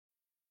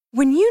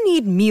When you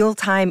need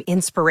mealtime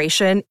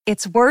inspiration,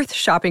 it's worth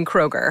shopping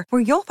Kroger,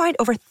 where you'll find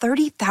over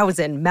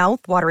 30,000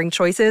 mouth-watering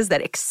choices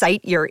that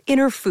excite your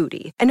inner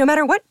foodie. And no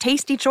matter what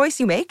tasty choice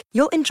you make,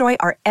 you'll enjoy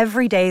our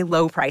everyday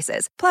low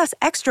prices, plus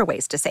extra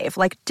ways to save,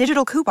 like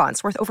digital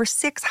coupons worth over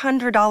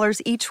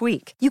 $600 each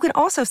week. You can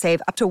also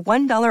save up to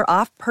 $1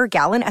 off per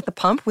gallon at the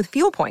pump with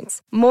fuel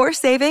points. More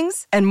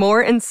savings and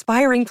more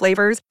inspiring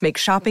flavors make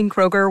shopping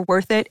Kroger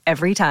worth it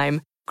every time.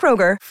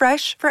 Kroger,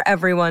 fresh for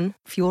everyone.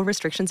 Fuel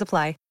restrictions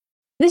apply.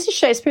 This is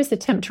Shakespeare's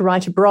attempt to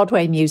write a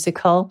Broadway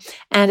musical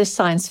and a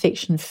science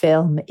fiction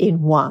film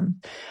in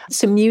one.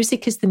 So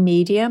music is the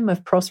medium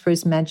of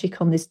Prospero's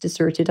magic on this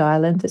deserted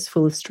island that's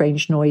full of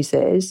strange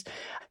noises.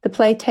 The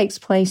play takes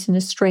place in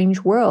a strange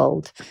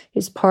world.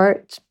 It's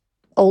part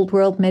Old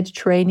World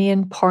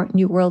Mediterranean, part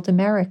New World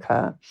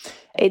America.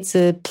 It's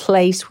a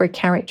place where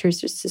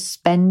characters are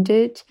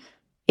suspended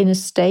in a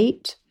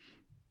state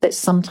that's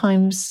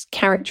sometimes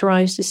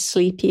characterized as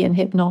sleepy and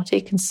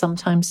hypnotic and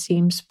sometimes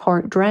seems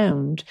part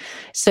drowned.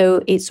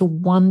 So it's a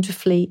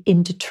wonderfully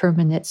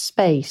indeterminate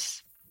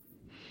space.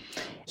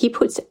 He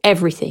puts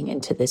everything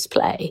into this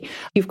play.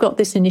 You've got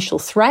this initial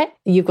threat,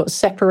 you've got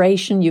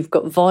separation, you've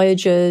got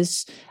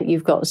voyages,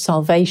 you've got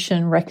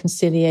salvation,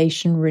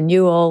 reconciliation,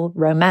 renewal,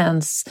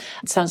 romance.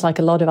 It sounds like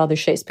a lot of other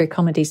Shakespeare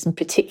comedies, and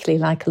particularly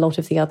like a lot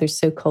of the other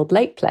so-called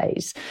late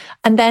plays.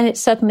 And then it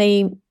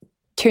suddenly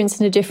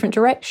turns in a different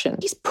direction.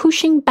 He's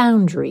pushing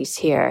boundaries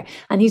here,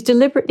 and he's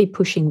deliberately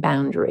pushing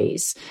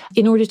boundaries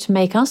in order to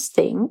make us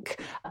think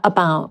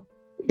about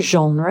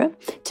genre,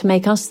 to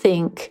make us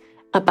think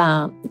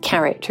about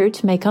character,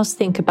 to make us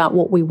think about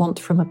what we want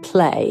from a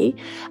play.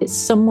 It's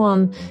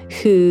someone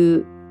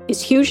who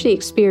is hugely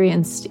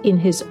experienced in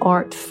his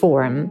art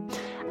form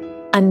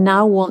and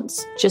now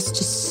wants just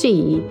to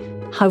see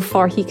how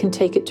far he can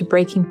take it to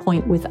breaking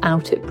point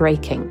without it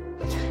breaking.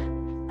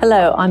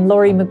 Hello, I'm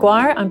Laurie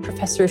Maguire. I'm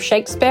Professor of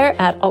Shakespeare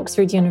at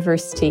Oxford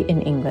University in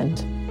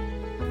England.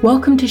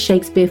 Welcome to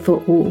Shakespeare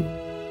for All.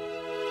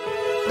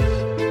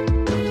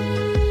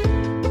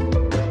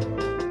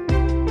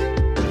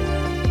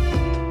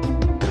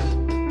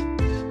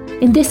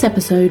 In this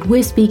episode,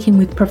 we're speaking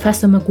with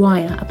Professor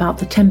Maguire about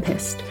The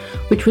Tempest,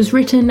 which was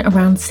written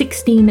around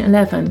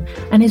 1611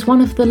 and is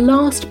one of the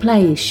last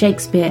plays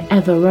Shakespeare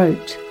ever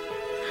wrote.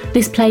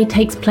 This play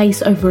takes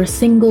place over a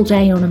single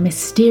day on a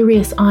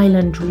mysterious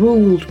island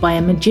ruled by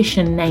a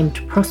magician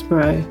named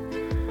Prospero.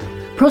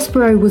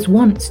 Prospero was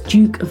once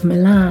Duke of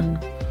Milan,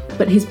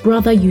 but his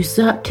brother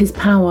usurped his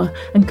power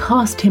and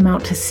cast him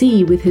out to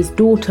sea with his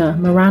daughter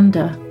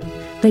Miranda.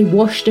 They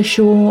washed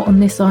ashore on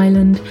this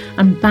island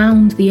and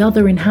bound the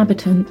other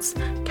inhabitants,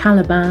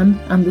 Caliban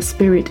and the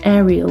spirit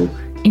Ariel,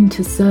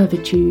 into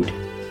servitude.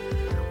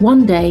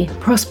 One day,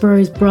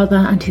 Prospero's brother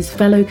and his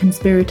fellow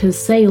conspirators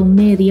sail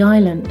near the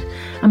island,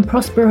 and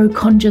Prospero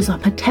conjures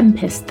up a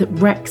tempest that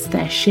wrecks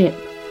their ship.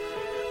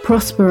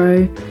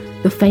 Prospero,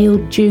 the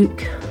failed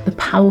duke, the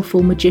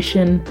powerful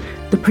magician,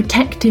 the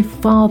protective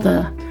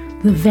father,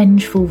 the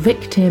vengeful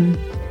victim,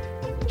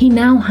 he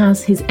now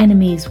has his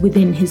enemies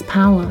within his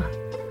power.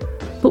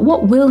 But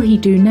what will he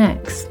do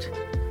next?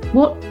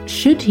 What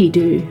should he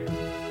do?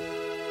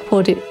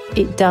 What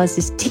it does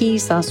is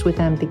tease us with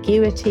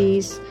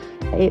ambiguities.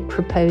 It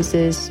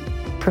proposes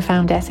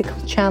profound ethical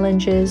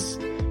challenges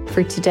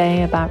for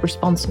today about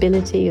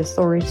responsibility,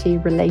 authority,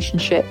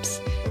 relationships,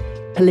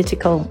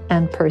 political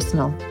and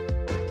personal.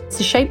 It's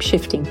a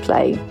shape-shifting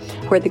play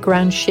where the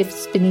ground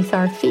shifts beneath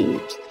our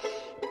feet.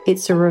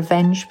 It's a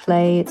revenge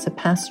play, it's a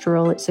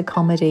pastoral, it's a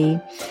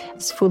comedy.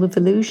 It's full of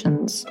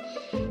illusions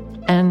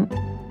and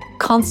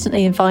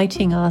constantly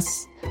inviting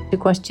us to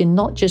question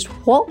not just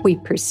what we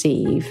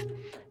perceive,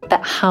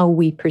 but how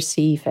we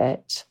perceive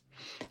it,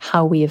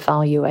 how we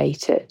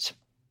evaluate it.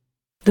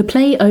 The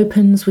play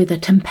opens with a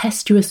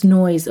tempestuous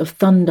noise of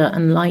thunder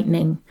and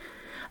lightning.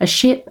 A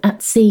ship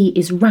at sea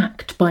is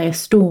racked by a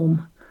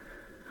storm.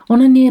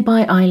 On a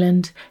nearby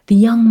island, the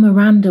young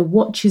Miranda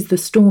watches the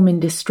storm in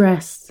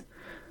distress.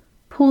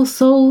 "Poor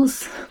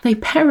souls, they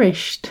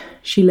perished,"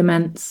 she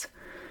laments.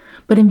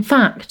 But in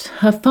fact,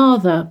 her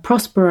father,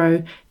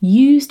 Prospero,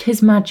 used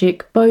his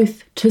magic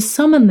both to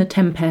summon the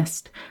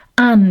tempest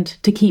and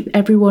to keep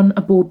everyone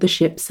aboard the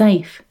ship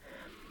safe.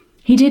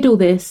 He did all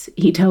this,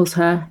 he tells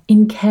her,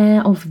 in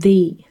care of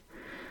thee.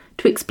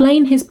 To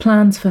explain his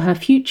plans for her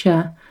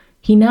future,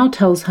 he now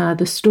tells her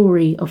the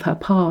story of her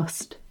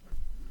past.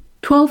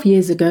 12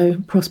 years ago,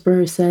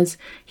 Prospero says,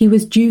 he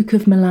was Duke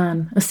of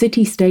Milan, a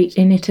city-state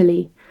in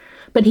Italy.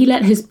 But he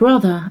let his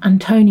brother,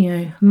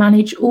 Antonio,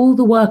 manage all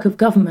the work of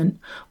government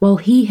while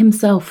he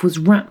himself was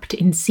wrapped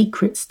in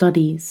secret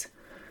studies.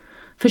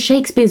 For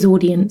Shakespeare's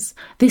audience,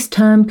 this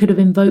term could have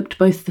invoked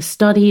both the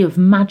study of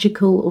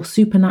magical or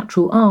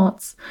supernatural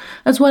arts,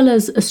 as well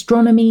as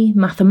astronomy,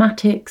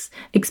 mathematics,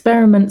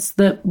 experiments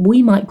that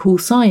we might call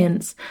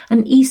science,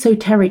 and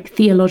esoteric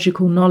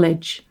theological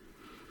knowledge.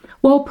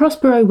 While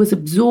Prospero was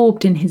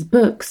absorbed in his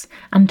books,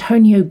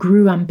 Antonio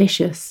grew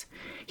ambitious.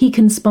 He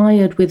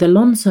conspired with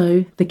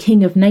Alonso, the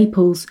king of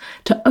Naples,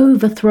 to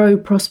overthrow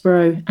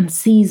Prospero and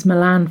seize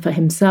Milan for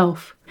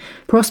himself.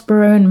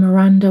 Prospero and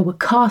Miranda were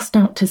cast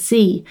out to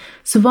sea,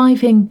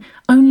 surviving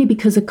only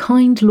because a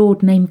kind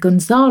lord named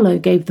Gonzalo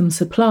gave them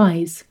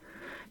supplies.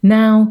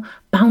 Now,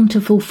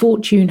 bountiful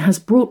fortune has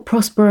brought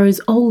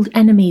Prospero's old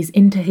enemies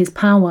into his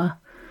power.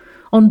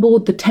 On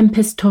board the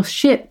Tempest-tossed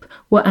ship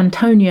were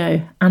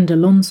Antonio and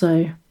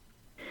Alonso.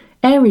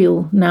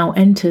 Ariel now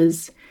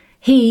enters.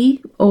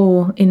 He,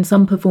 or in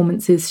some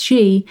performances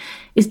she,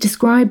 is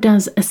described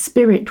as a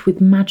spirit with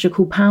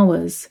magical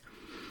powers.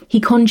 He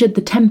conjured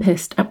the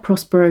Tempest at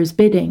Prospero's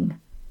bidding.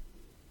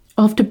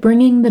 After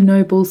bringing the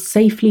nobles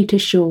safely to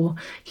shore,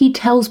 he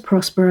tells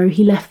Prospero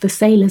he left the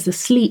sailors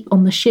asleep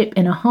on the ship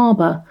in a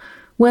harbour,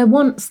 where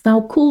once thou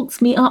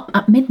calledst me up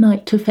at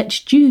midnight to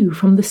fetch dew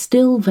from the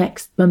still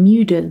vexed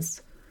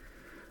Bermudas.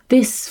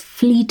 This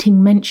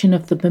fleeting mention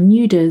of the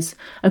Bermudas,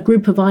 a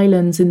group of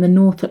islands in the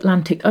North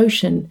Atlantic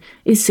Ocean,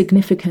 is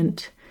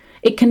significant.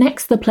 It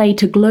connects the play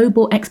to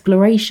global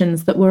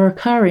explorations that were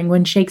occurring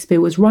when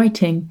Shakespeare was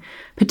writing,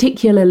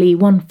 particularly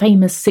one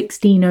famous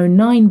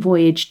 1609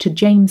 voyage to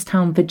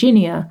Jamestown,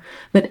 Virginia,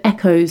 that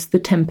echoes the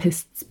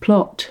Tempest's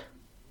plot.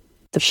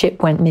 The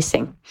ship went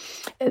missing.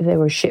 They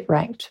were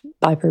shipwrecked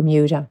by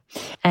Bermuda.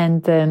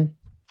 And the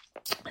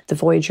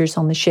voyagers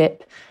on the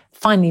ship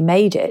finally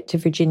made it to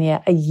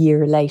Virginia a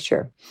year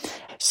later.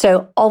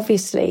 So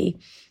obviously,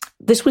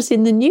 this was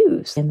in the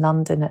news in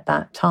London at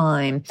that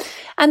time.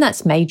 And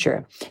that's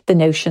major, the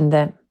notion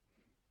that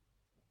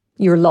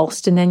you're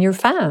lost and then you're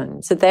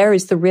found. So there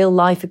is the real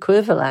life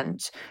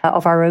equivalent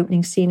of our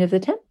opening scene of The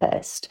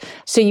Tempest.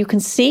 So you can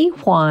see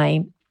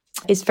why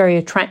it's very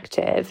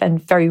attractive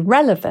and very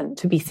relevant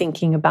to be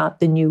thinking about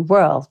the new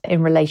world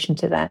in relation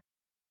to that.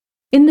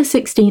 In the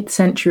 16th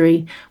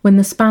century, when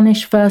the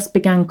Spanish first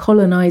began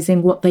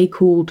colonizing what they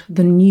called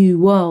the New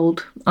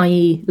World,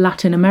 i.e.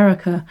 Latin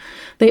America,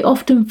 they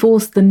often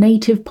forced the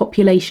native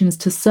populations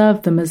to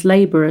serve them as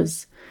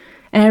labourers.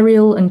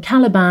 Ariel and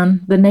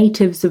Caliban, the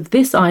natives of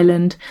this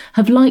island,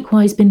 have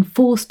likewise been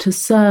forced to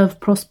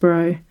serve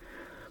Prospero.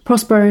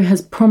 Prospero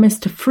has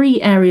promised to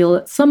free Ariel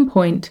at some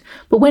point,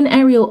 but when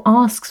Ariel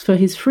asks for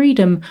his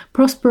freedom,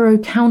 Prospero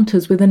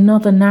counters with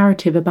another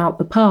narrative about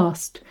the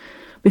past.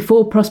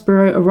 Before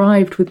Prospero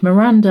arrived with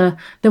Miranda,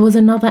 there was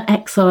another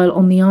exile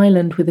on the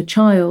island with a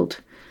child.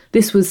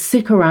 This was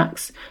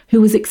Sycorax, who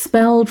was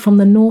expelled from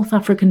the North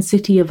African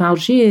city of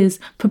Algiers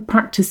for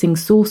practicing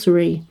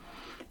sorcery.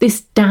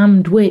 This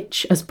damned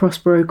witch, as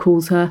Prospero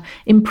calls her,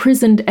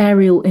 imprisoned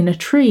Ariel in a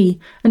tree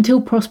until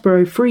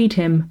Prospero freed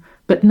him,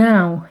 but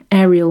now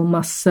Ariel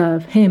must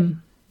serve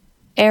him.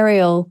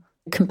 Ariel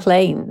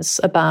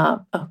complains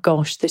about, oh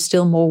gosh, there's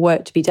still more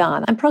work to be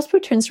done. And Prospero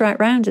turns right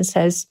round and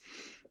says,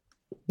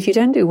 if you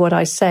don't do what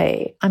I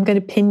say, I'm going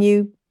to pin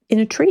you in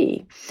a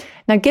tree.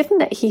 Now, given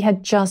that he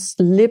had just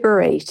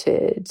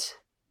liberated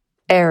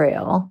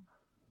Ariel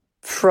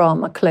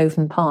from a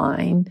cloven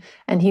pine,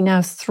 and he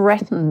now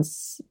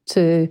threatens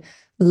to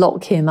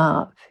lock him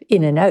up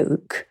in an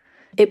oak,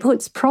 it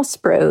puts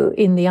Prospero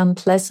in the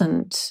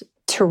unpleasant,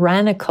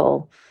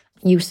 tyrannical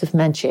use of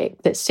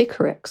magic that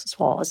Sycorax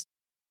was.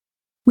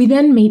 We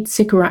then meet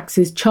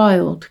Sycorax's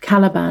child,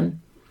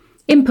 Caliban.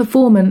 In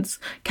performance,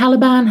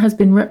 Caliban has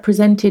been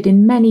represented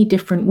in many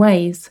different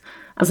ways,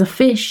 as a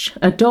fish,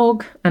 a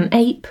dog, an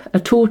ape, a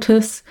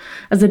tortoise,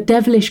 as a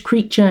devilish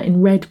creature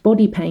in red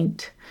body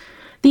paint.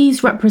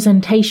 These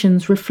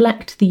representations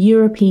reflect the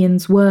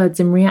Europeans' words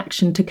in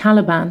reaction to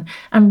Caliban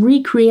and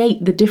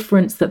recreate the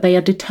difference that they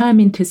are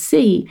determined to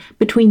see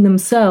between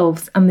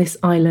themselves and this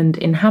island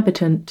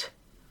inhabitant.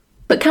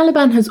 But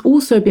Caliban has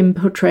also been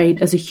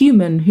portrayed as a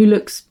human who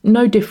looks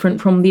no different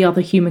from the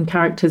other human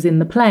characters in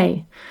the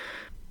play.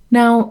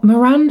 Now,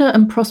 Miranda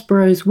and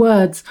Prospero's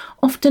words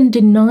often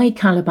deny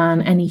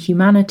Caliban any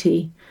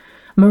humanity.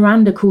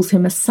 Miranda calls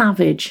him a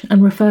savage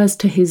and refers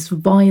to his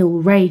vile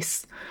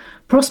race.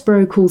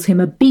 Prospero calls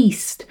him a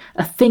beast,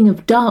 a thing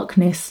of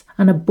darkness,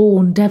 and a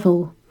born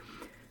devil.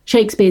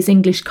 Shakespeare's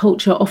English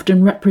culture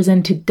often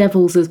represented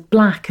devils as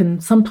black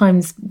and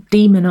sometimes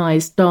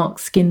demonised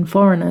dark-skinned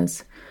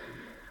foreigners.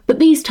 But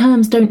these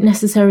terms don't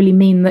necessarily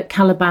mean that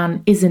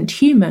Caliban isn't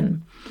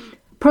human.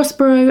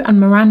 Prospero and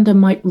Miranda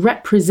might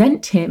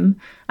represent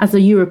him, as a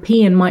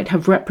European might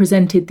have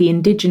represented the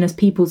indigenous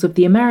peoples of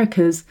the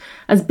Americas,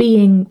 as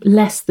being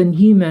less than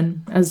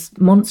human, as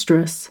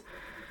monstrous.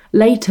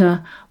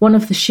 Later, one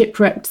of the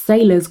shipwrecked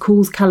sailors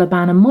calls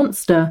Caliban a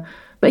monster,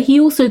 but he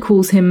also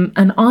calls him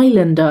an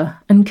islander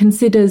and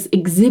considers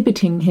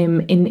exhibiting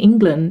him in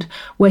England,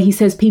 where he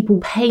says people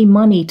pay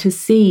money to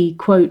see,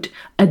 quote,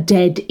 a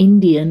dead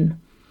Indian.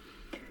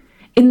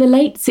 In the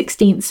late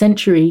 16th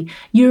century,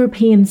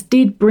 Europeans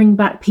did bring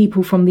back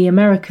people from the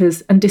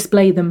Americas and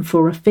display them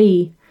for a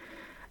fee.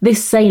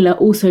 This sailor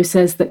also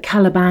says that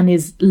Caliban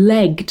is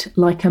legged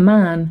like a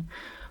man.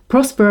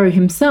 Prospero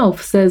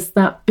himself says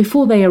that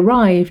before they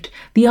arrived,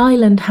 the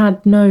island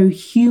had no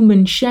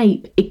human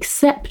shape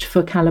except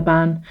for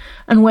Caliban,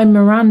 and when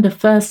Miranda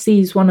first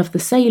sees one of the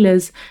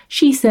sailors,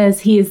 she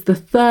says he is the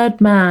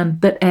third man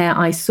that e'er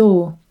I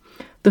saw.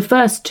 The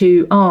first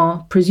two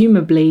are,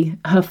 presumably,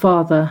 her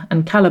father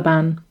and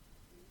Caliban.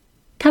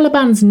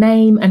 Caliban's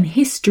name and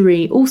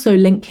history also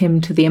link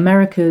him to the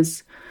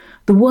Americas.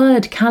 The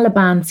word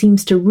Caliban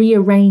seems to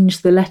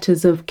rearrange the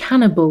letters of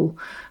cannibal,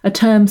 a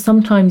term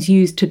sometimes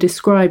used to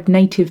describe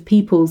native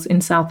peoples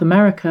in South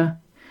America.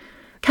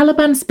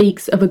 Caliban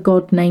speaks of a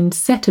god named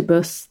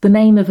Setebos, the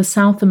name of a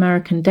South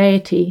American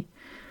deity.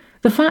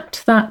 The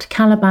fact that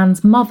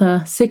Caliban's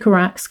mother,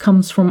 Sycorax,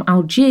 comes from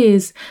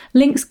Algiers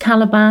links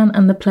Caliban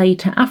and the play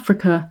to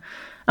Africa,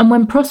 and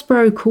when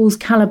Prospero calls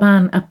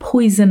Caliban a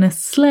poisonous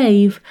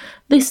slave,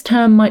 this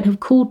term might have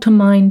called to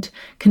mind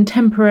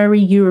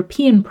contemporary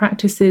European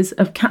practices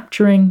of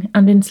capturing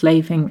and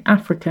enslaving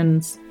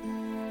Africans.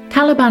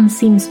 Caliban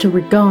seems to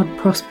regard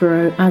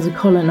Prospero as a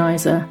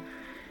colonizer.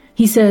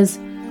 He says,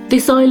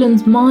 "This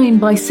island's mine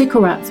by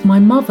Sycorax, my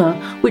mother,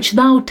 which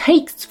thou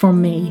takest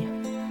from me."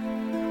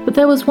 But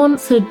there was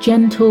once a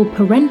gentle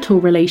parental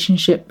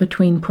relationship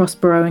between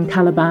Prospero and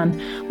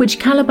Caliban, which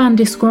Caliban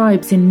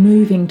describes in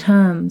moving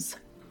terms.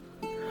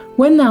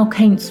 "When thou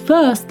camest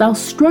first, thou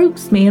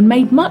strokest me and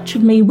made much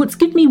of me, wouldst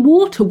give me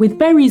water with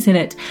berries in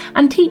it,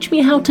 and teach me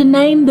how to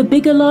name the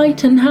bigger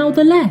light and how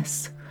the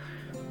less."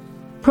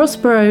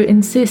 Prospero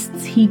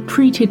insists he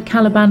treated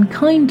Caliban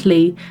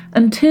kindly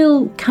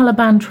until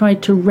Caliban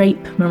tried to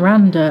rape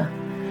Miranda.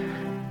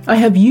 "I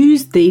have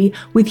used thee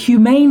with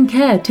humane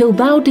care till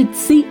thou didst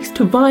seek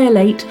to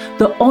violate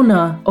the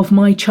honour of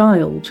my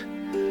child."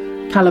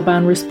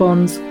 Caliban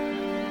responds,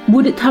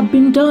 "Would it have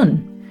been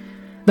done?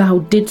 Thou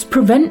didst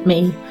prevent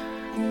me.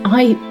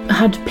 I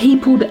had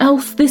peopled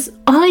else this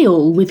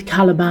isle with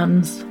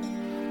Calibans."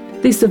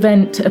 This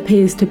event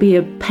appears to be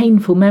a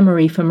painful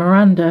memory for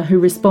Miranda, who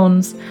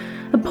responds,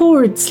 "A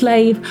poor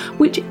slave,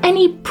 which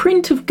any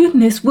print of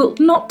goodness wilt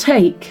not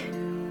take."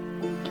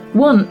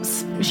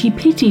 Once she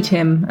pitied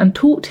him and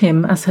taught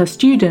him as her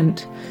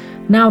student.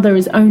 Now there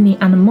is only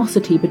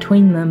animosity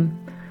between them.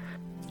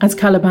 As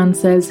Caliban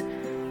says,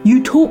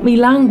 "You taught me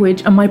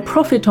language, and my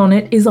profit on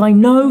it is I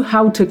know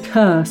how to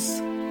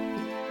curse."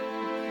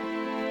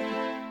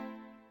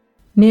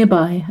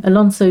 Nearby,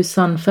 Alonso's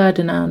son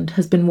Ferdinand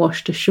has been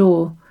washed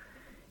ashore.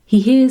 He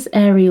hears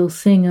Ariel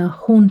sing a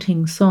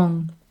haunting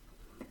song.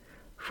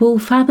 "Full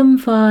fathom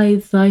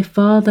 5 thy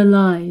father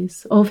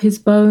lies, of his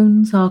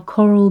bones are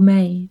coral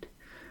made.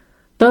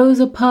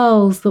 Those are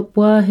pearls that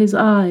were his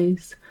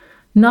eyes,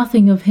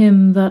 nothing of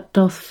him that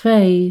doth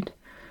fade,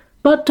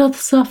 but doth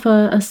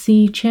suffer a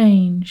sea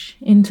change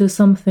into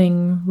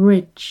something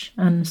rich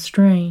and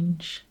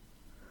strange."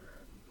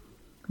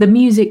 The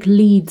music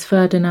leads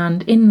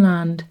Ferdinand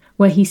inland,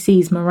 where he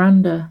sees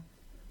Miranda.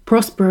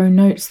 Prospero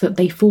notes that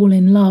they fall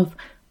in love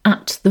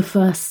at the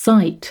first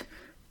sight,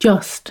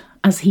 just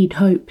as he'd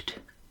hoped.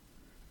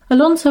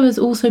 Alonso has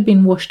also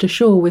been washed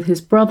ashore with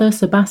his brother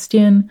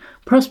Sebastian,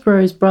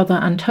 Prospero's brother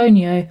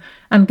Antonio,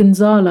 and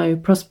Gonzalo,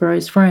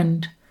 Prospero's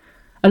friend.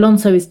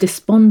 Alonso is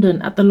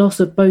despondent at the loss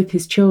of both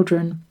his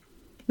children.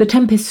 The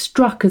Tempest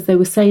struck as they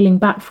were sailing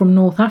back from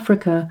North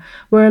Africa,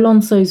 where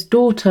Alonso's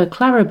daughter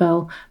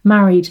Claribel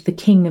married the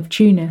King of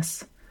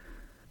Tunis.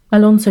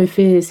 Alonso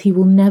fears he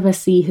will never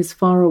see his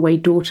faraway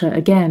daughter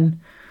again,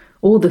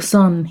 or the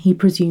son he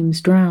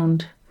presumes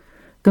drowned.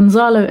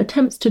 Gonzalo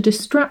attempts to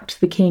distract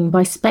the king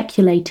by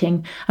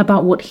speculating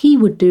about what he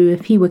would do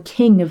if he were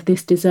king of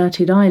this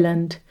deserted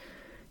island.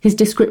 His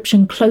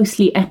description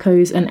closely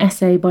echoes an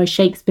essay by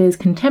Shakespeare's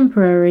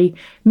contemporary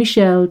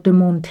Michel de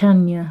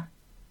Montaigne.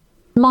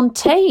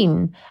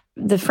 Montaigne,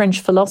 the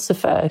French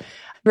philosopher,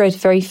 wrote a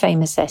very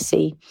famous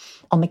essay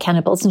on the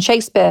cannibals, and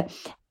Shakespeare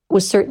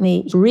was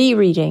certainly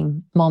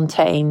rereading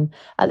Montaigne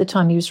at the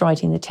time he was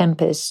writing The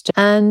Tempest.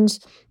 And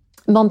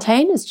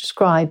Montaigne is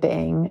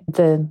describing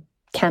the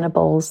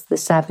cannibals, the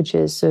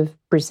savages of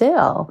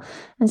Brazil,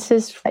 and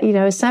says,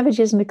 a savage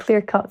isn't a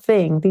clear-cut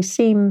thing. They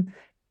seem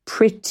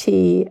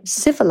pretty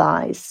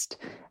civilized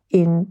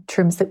in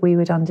terms that we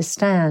would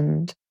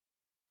understand.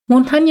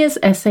 Montaigne's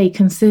essay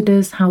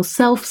considers how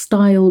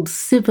self-styled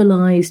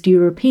civilized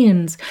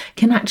Europeans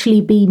can actually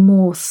be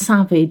more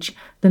savage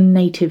than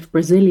native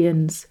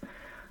Brazilians.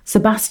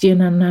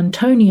 Sebastian and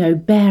Antonio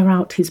bear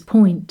out his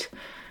point.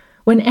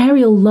 When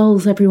Ariel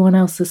lulls everyone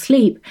else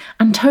asleep,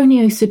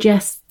 Antonio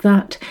suggests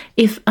that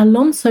if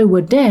Alonso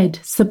were dead,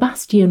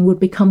 Sebastian would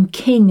become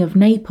king of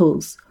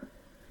Naples.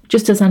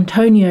 Just as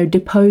Antonio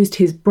deposed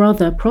his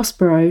brother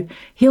Prospero,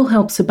 he'll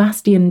help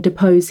Sebastian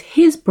depose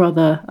his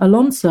brother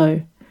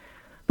Alonso.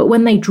 But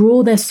when they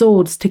draw their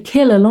swords to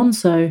kill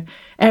Alonso,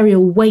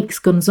 Ariel wakes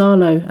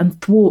Gonzalo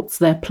and thwarts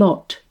their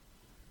plot.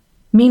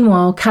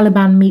 Meanwhile,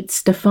 Caliban meets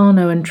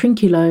Stefano and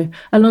Trinculo,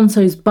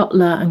 Alonso's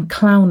butler and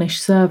clownish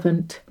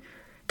servant.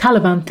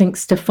 Caliban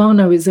thinks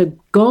Stefano is a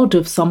god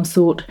of some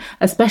sort,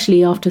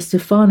 especially after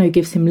Stefano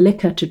gives him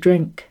liquor to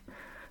drink.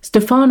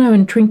 Stefano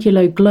and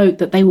Trinculo gloat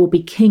that they will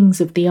be kings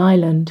of the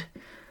island.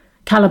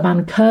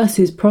 Caliban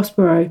curses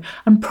Prospero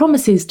and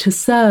promises to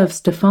serve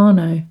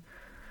Stefano.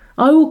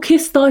 "I will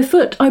kiss thy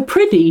foot, I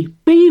prithee,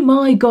 be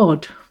my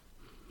god."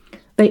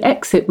 They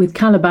exit with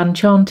Caliban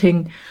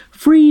chanting,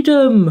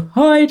 "Freedom!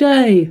 High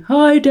day!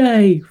 High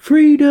day!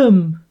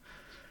 Freedom!"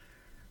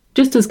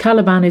 Just as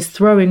Caliban is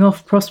throwing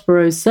off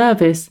Prospero's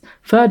service,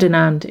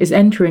 Ferdinand is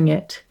entering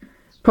it.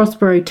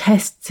 Prospero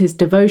tests his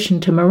devotion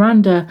to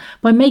Miranda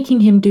by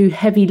making him do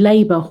heavy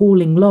labour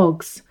hauling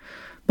logs.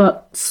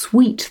 But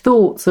sweet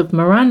thoughts of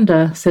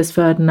Miranda, says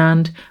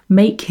Ferdinand,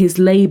 make his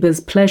labours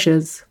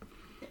pleasures.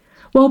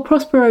 While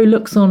Prospero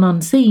looks on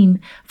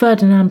unseen,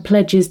 Ferdinand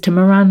pledges to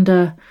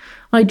Miranda,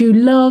 I do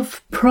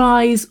love,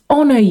 prize,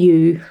 honour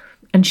you,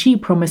 and she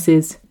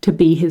promises to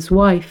be his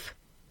wife.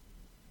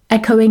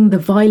 Echoing the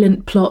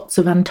violent plots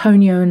of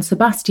Antonio and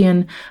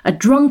Sebastian, a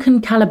drunken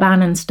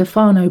Caliban and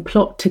Stefano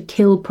plot to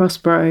kill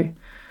Prospero.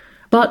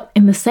 But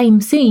in the same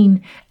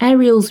scene,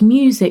 Ariel's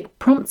music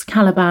prompts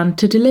Caliban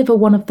to deliver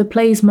one of the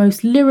play's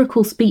most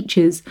lyrical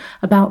speeches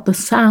about the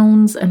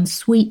sounds and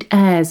sweet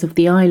airs of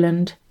the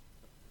island.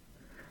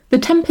 The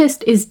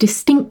Tempest is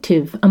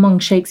distinctive among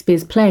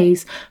Shakespeare's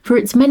plays for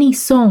its many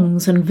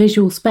songs and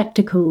visual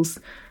spectacles,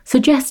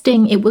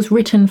 suggesting it was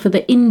written for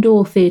the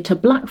indoor theatre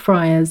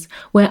Blackfriars,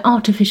 where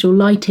artificial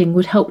lighting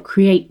would help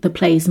create the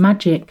play's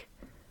magic.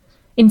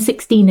 In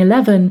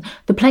 1611,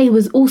 the play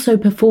was also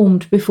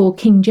performed before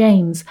King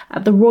James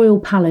at the Royal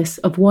Palace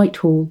of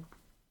Whitehall.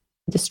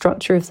 The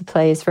structure of the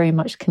play is very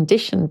much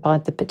conditioned by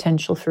the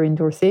potential for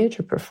indoor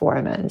theatre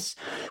performance.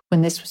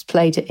 When this was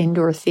played at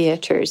indoor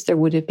theatres, there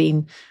would have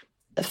been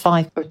a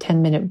 5 or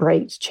 10 minute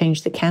break to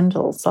change the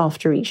candles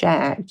after each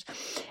act.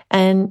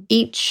 And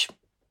each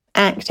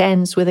act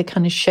ends with a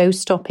kind of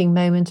show-stopping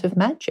moment of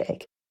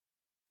magic.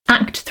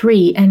 Act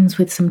 3 ends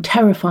with some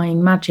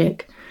terrifying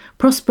magic.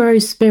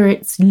 Prospero's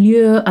spirits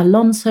lure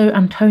Alonso,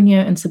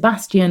 Antonio and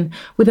Sebastian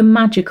with a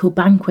magical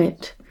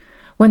banquet.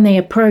 When they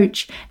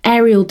approach,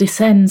 Ariel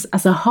descends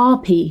as a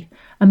harpy,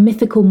 a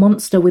mythical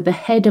monster with the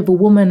head of a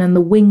woman and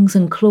the wings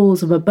and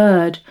claws of a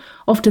bird,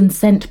 often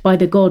sent by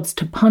the gods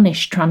to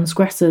punish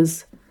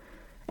transgressors.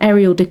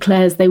 Ariel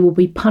declares they will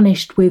be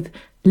punished with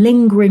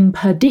lingering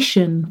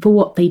perdition for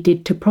what they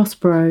did to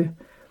Prospero.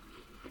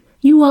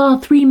 You are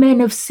 3 men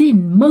of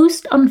sin,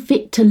 most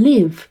unfit to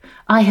live.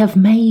 I have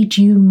made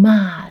you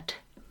mad.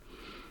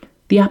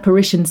 The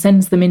apparition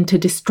sends them into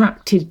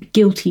distracted,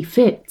 guilty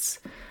fits.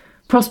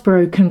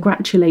 Prospero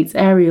congratulates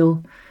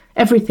Ariel.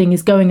 Everything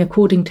is going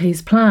according to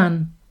his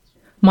plan.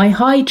 My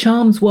high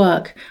charms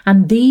work,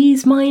 and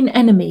these mine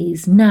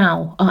enemies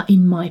now are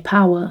in my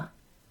power.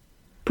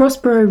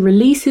 Prospero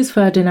releases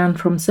Ferdinand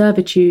from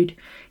servitude.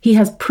 He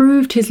has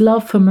proved his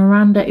love for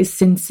Miranda is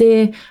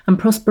sincere, and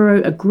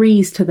Prospero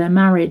agrees to their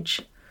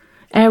marriage.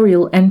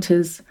 Ariel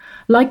enters.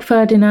 Like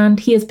Ferdinand,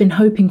 he has been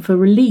hoping for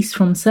release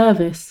from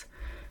service.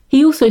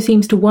 He also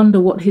seems to wonder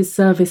what his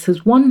service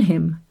has won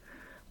him.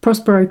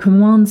 Prospero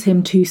commands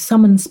him to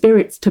summon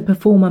spirits to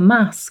perform a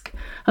masque,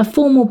 a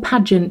formal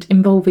pageant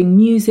involving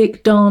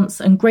music,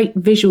 dance, and great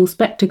visual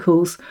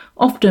spectacles,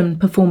 often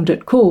performed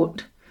at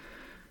court.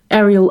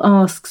 Ariel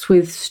asks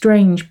with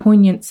strange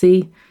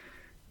poignancy,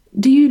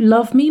 Do you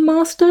love me,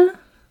 master?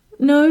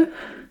 No?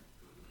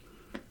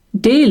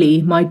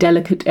 Dearly, my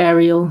delicate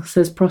Ariel,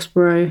 says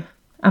Prospero,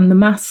 and the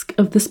masque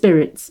of the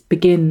spirits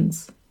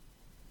begins.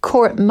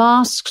 Court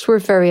masques were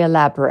very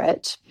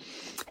elaborate.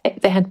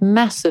 They had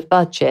massive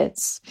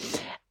budgets,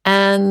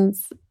 and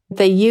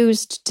they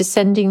used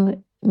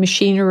descending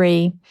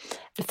machinery,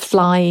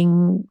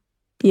 flying,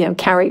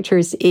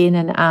 characters in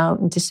and out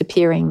and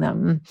disappearing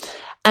them.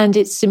 And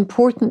it's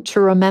important to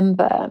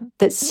remember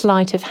that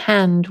sleight of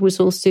hand was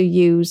also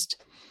used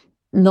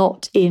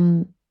not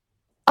in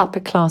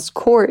upper-class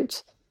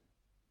court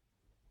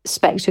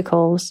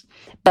spectacles,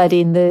 but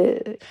in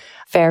the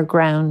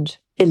fairground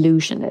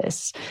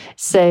illusionists.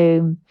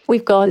 So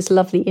we've got this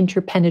lovely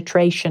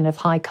interpenetration of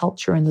high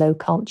culture and low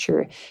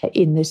culture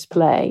in this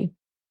play.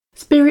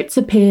 Spirits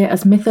appear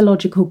as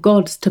mythological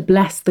gods to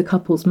bless the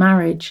couple's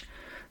marriage.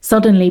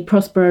 Suddenly,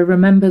 Prospero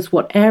remembers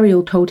what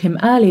Ariel told him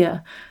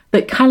earlier,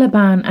 that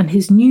Caliban and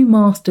his new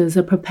masters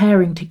are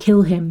preparing to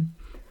kill him.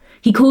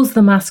 He calls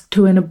the masque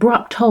to an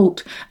abrupt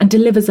halt and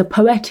delivers a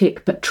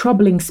poetic but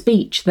troubling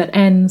speech that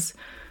ends,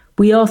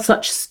 We are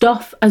such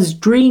stuff as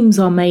dreams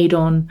are made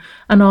on,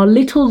 and our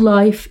little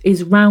life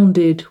is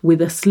rounded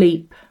with a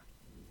sleep.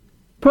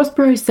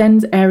 Prospero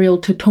sends Ariel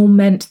to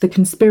torment the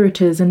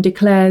conspirators and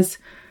declares,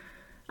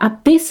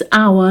 At this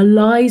hour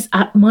lies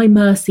at my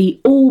mercy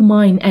all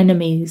mine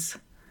enemies.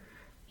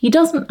 He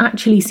doesn't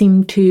actually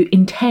seem to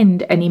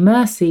intend any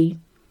mercy.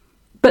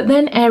 But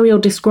then Ariel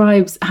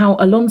describes how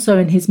Alonso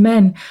and his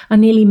men are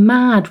nearly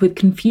mad with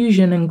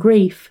confusion and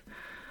grief.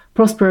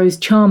 Prospero's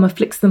charm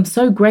afflicts them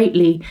so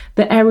greatly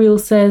that Ariel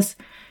says,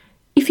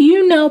 If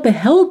you now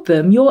beheld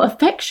them, your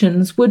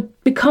affections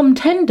would become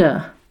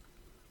tender.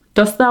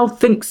 Dost thou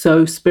think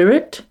so,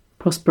 spirit?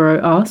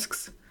 Prospero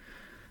asks.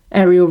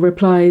 Ariel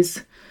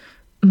replies,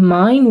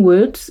 Mine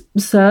would,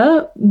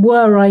 sir,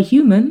 were I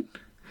human.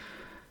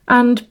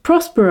 And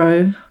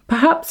Prospero,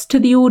 perhaps to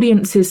the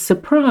audience's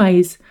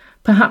surprise,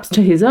 perhaps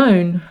to his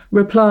own,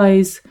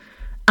 replies,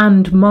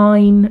 And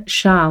mine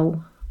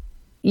shall.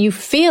 You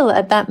feel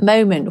at that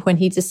moment when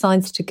he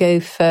decides to go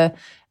for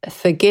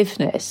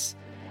forgiveness,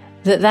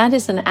 that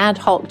is an ad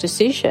hoc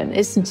decision,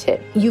 isn't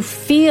it? You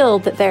feel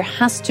that there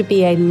has to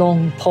be a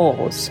long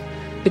pause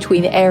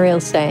between Ariel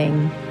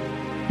saying,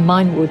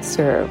 "Mine would,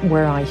 sir,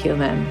 were I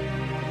human,"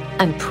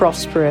 and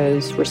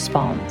Prospero's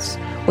response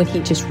when he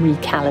just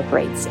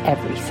recalibrates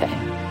everything.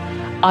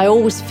 I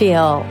always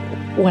feel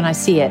when I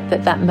see it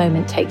that that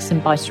moment takes him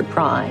by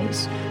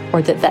surprise,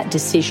 or that that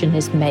decision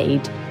is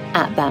made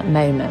at that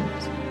moment.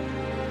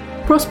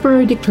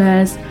 Prospero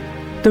declares,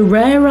 "The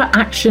rarer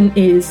action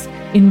is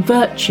in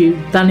virtue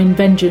than in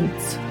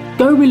vengeance.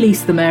 Go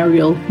release them,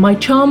 Ariel. My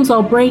charms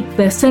I'll break,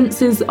 their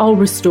senses I'll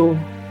restore."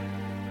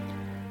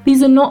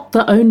 These are not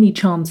the only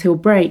charms he'll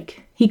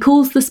break. He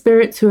calls the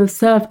spirits who have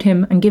served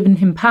him and given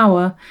him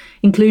power,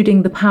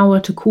 including the power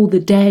to call the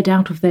dead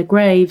out of their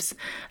graves,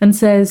 and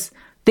says,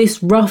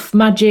 "This rough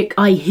magic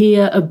I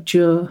here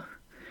abjure."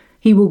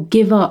 He will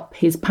give up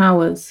his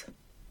powers.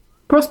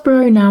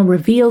 Prospero now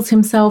reveals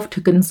himself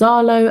to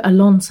Gonzalo,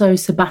 Alonso,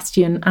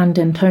 Sebastian, and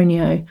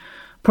Antonio.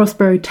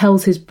 Prospero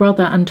tells his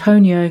brother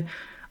Antonio,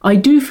 "I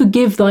do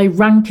forgive thy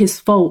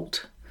rankest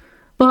fault."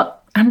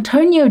 But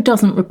Antonio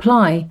doesn't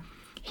reply.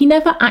 He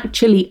never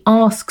actually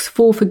asks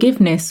for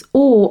forgiveness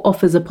or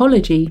offers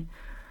apology.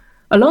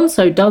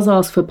 Alonso does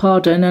ask for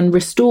pardon and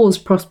restores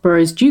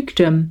Prospero's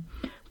dukedom.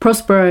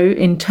 Prospero,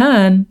 in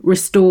turn,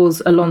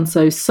 restores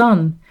Alonso's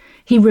son.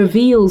 He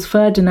reveals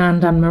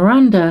Ferdinand and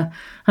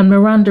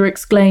Miranda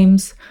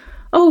exclaims,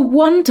 "Oh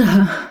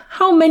wonder,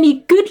 how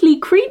many goodly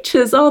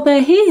creatures are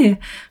there here!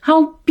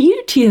 How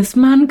beauteous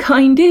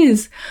mankind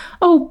is!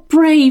 Oh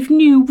brave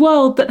new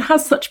world that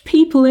has such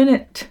people in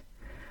it!"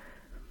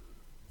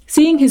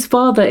 Seeing his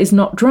father is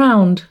not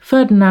drowned,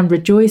 Ferdinand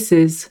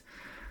rejoices.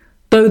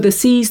 "Though the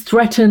seas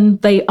threaten,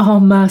 they are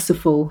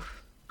merciful."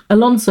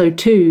 Alonso,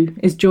 too,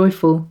 is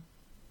joyful.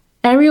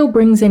 Ariel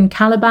brings in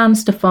Caliban,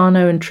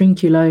 Stefano, and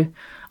Trinculo.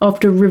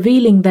 After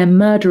revealing their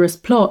murderous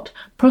plot,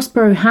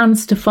 Prospero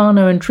hands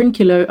Stefano and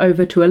Trinculo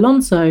over to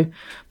Alonso,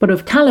 but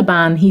of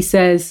Caliban he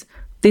says,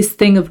 "This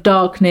thing of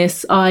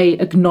darkness I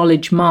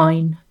acknowledge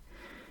mine."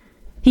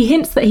 He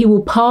hints that he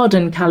will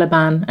pardon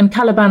Caliban, and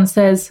Caliban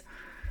says,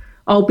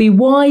 "I'll be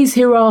wise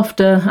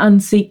hereafter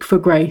and seek for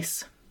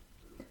grace."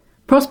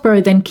 Prospero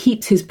then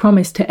keeps his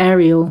promise to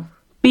Ariel,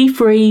 "Be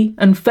free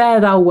and fare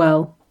thou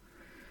well."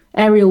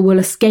 Ariel will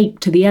escape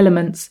to the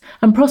elements,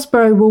 and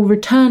Prospero will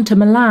return to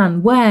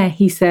Milan where,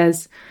 he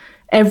says,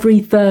 "Every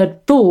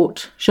third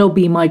thought shall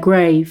be my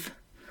grave."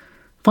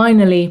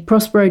 Finally,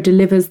 Prospero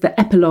delivers the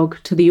epilogue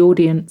to the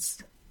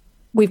audience.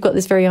 We've got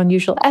this very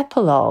unusual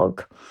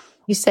epilogue.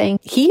 He's saying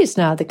he is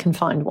now the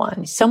confined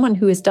one, someone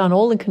who has done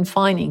all the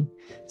confining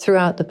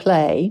throughout the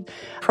play.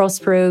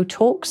 Prospero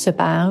talks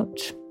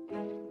about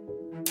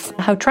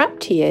how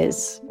trapped he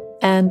is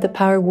and the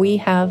power we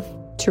have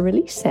to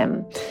release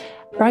him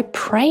by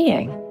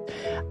praying.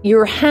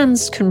 "Your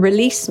hands can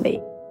release me."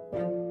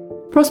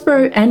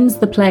 Prospero ends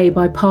the play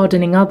by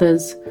pardoning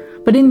others,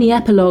 but in the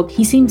epilogue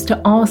he seems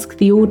to ask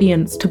the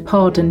audience to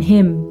pardon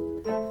him.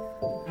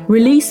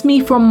 "Release me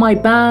from my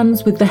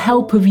bands with the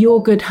help of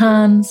your good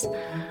hands,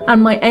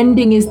 and my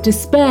ending is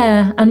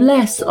despair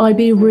unless I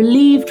be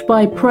relieved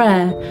by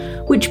prayer,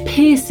 which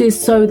pierces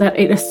so that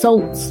it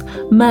assaults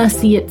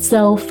mercy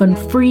itself and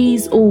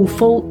frees all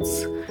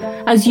faults.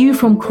 As you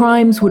from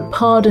crimes would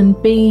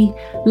pardoned be,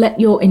 let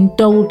your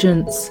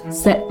indulgence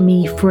set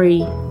me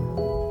free."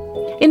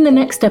 In the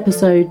next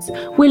episodes,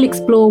 we'll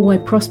explore why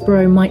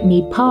Prospero might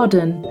need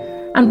pardon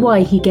and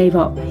why he gave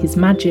up his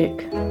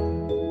magic.